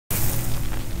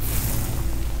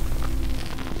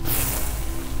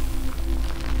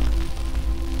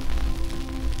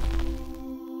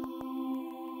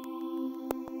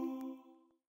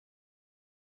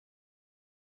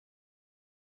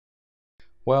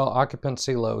Well,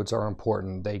 occupancy loads are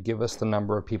important. They give us the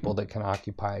number of people that can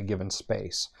occupy a given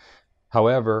space.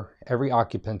 However, every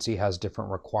occupancy has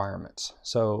different requirements.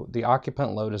 So the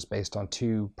occupant load is based on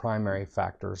two primary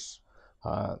factors.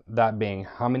 That being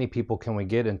how many people can we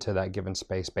get into that given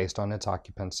space based on its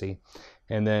occupancy,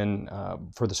 and then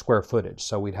for the square footage.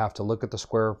 So we'd have to look at the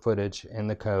square footage in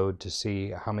the code to see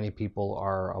how many people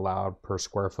are allowed per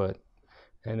square foot,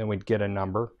 and then we'd get a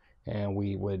number, and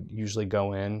we would usually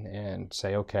go in and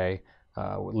say, okay,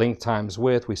 length times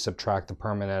width, we subtract the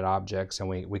permanent objects, and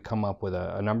we come up with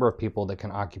a number of people that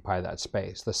can occupy that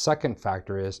space. The second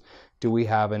factor is, do we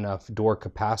have enough door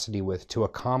capacity width to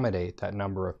accommodate that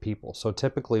number of people? So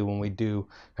typically when we do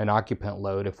an occupant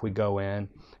load, if we go in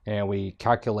and we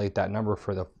calculate that number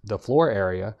for the floor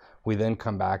area, we then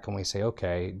come back and we say,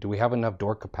 okay, do we have enough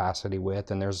door capacity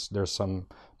width? And there's some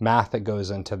math that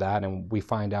goes into that, and we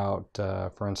find out,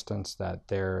 for instance, that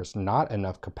there's not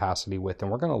enough capacity width, and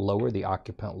we're going to lower the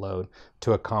occupant load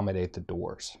to accommodate the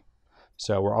doors.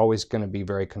 So we're always going to be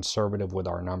very conservative with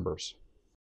our numbers.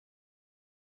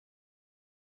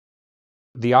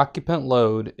 The occupant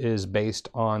load is based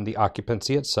on the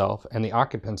occupancy itself, and the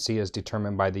occupancy is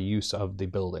determined by the use of the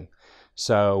building.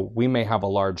 So we may have a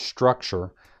large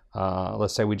structure.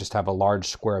 Let's say we just have a large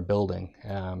square building.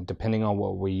 Depending on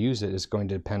what we use, it is going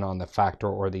to depend on the factor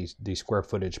or the square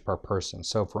footage per person.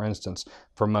 So for instance,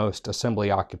 for most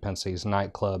assembly occupancies,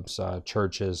 nightclubs,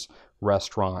 churches,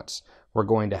 restaurants, we're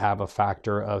going to have a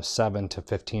factor of 7 to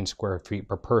 15 square feet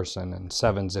per person, and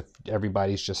 7's if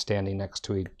everybody's just standing next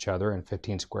to each other, and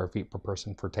 15 square feet per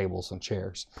person for tables and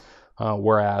chairs.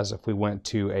 Whereas if we went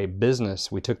to a business,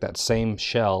 we took that same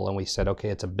shell and we said, okay,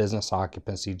 it's a business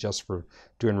occupancy just for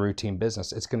doing routine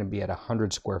business. It's going to be at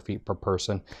 100 square feet per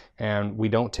person, and we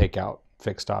don't take out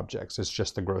fixed objects. It's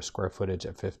just the gross square footage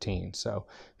at 15. So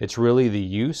it's really the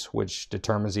use which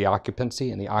determines the occupancy,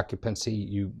 and the occupancy,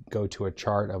 you go to a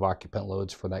chart of occupant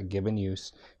loads for that given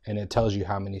use, and it tells you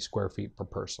how many square feet per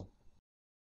person.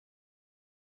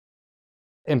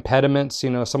 Impediments,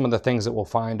 some of the things that we'll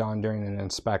find on during an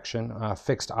inspection.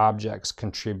 Fixed objects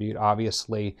contribute.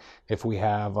 Obviously, if we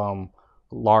have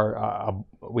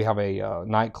we have a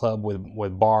nightclub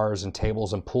with bars and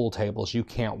tables and pool tables, you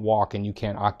can't walk and you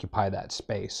can't occupy that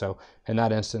space. So in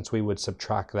that instance, we would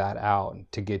subtract that out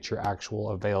to get your actual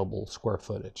available square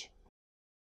footage.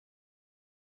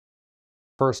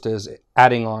 First is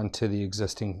adding on to the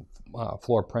existing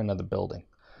floor print of the building,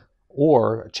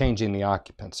 or changing the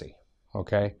occupancy.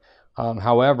 Okay.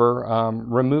 However,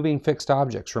 removing fixed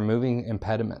objects, removing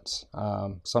impediments.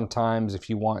 Sometimes if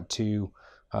you want to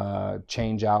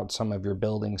change out some of your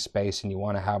building space and you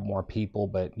want to have more people,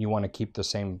 but you want to keep the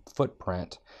same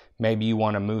footprint, maybe you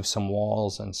want to move some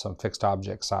walls and some fixed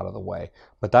objects out of the way.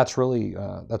 But that's really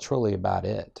about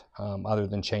it. Other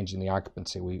than changing the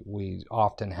occupancy, we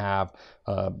often have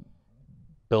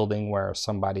building where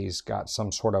somebody's got some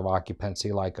sort of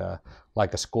occupancy, like a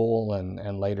school,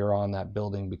 and later on that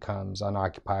building becomes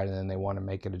unoccupied, and then they want to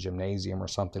make it a gymnasium or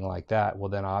something like that. Well,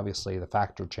 then obviously the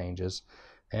factor changes,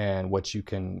 and what you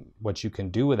can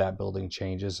do with that building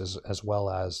changes, as well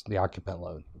as the occupant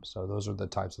load. So those are the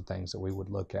types of things that we would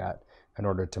look at in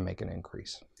order to make an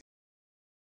increase.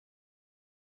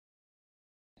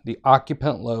 The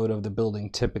occupant load of the building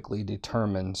typically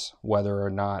determines whether or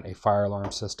not a fire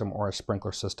alarm system or a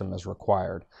sprinkler system is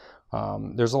required.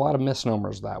 There's a lot of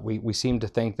misnomers that we seem to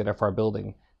think that if our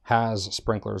building has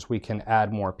sprinklers, we can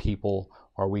add more people,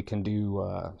 or we can do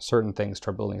certain things to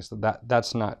our buildings.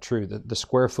 That's not true. The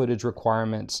square footage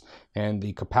requirements and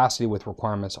the capacity width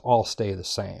requirements all stay the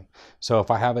same. So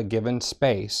if I have a given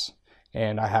space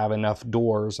and I have enough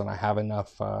doors and I have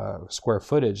enough square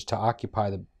footage to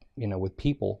occupy with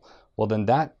people, well, then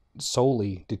that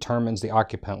solely determines the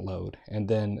occupant load, and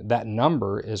then that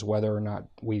number is whether or not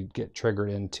we get triggered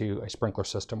into a sprinkler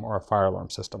system or a fire alarm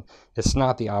system. It's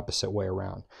not the opposite way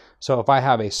around. So if I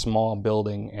have a small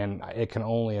building and it can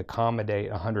only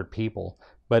accommodate 100 people,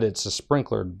 but it's a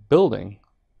sprinklered building,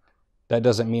 that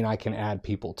doesn't mean I can add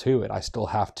people to it. I still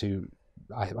have to,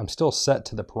 I'm still set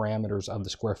to the parameters of the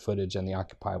square footage and the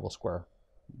occupiable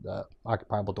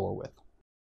door width.